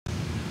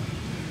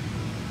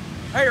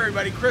Hey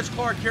everybody, Chris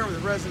Clark here with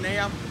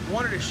Ressinea.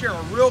 Wanted to share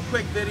a real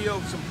quick video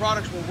of some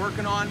products we're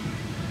working on.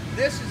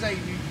 This is a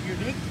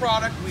unique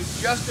product we've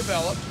just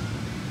developed.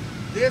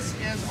 This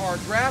is our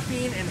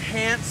graphene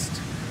enhanced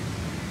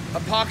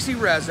epoxy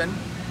resin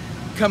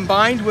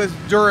combined with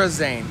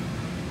Durazane.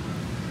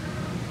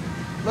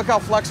 Look how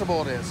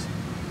flexible it is.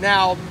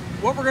 Now,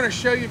 what we're going to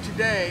show you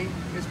today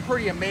is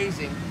pretty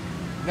amazing.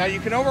 Now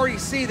you can already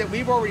see that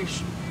we've already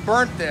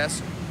burnt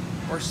this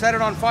or set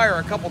it on fire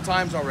a couple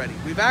times already.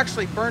 We've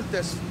actually burnt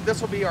this. This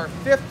will be our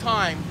 5th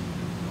time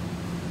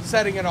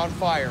setting it on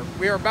fire.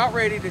 We are about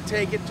ready to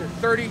take it to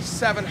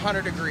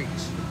 3,700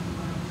 degrees.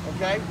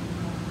 Okay?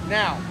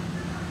 Now,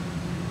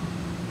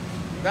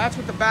 that's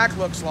what the back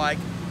looks like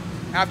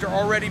after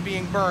already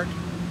being burnt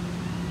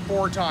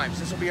 4 times.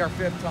 This will be our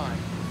 5th time.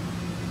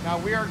 Now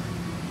the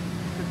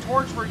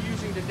torch we're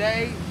using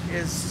today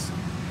is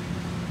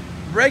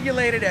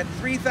regulated at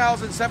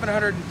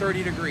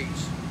 3,730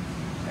 degrees.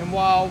 And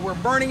while we're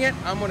burning it,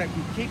 I'm going to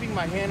be keeping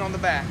my hand on the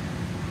back.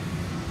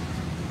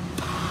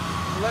 So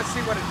let's see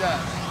what it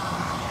does.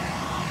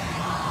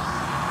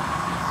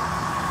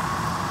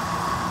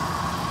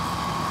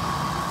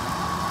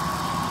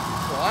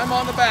 So I'm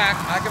on the back,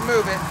 I can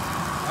move it.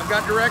 I've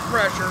got direct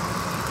pressure.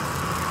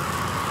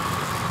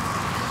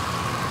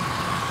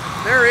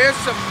 There is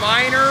some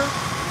minor.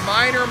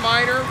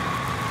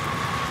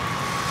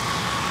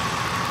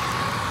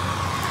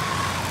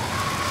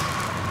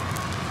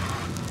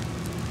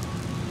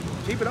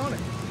 Keep it on it.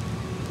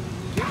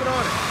 Keep it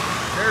on it.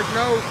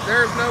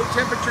 There's no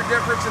temperature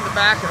difference in the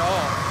back at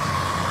all.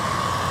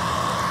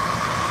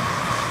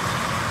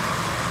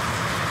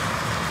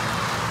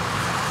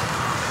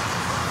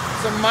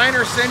 Some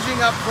minor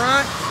singeing up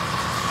front.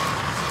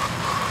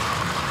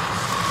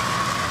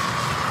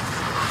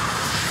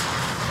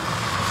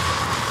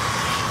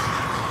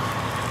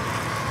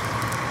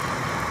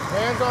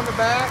 Hands on the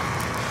back.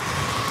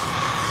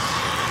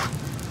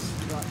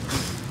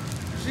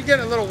 She's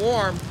getting a little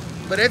warm,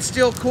 but it's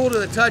still cool to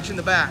the touch in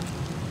the back.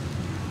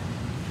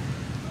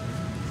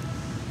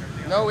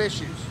 No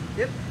issues.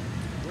 Yep,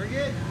 we're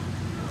good.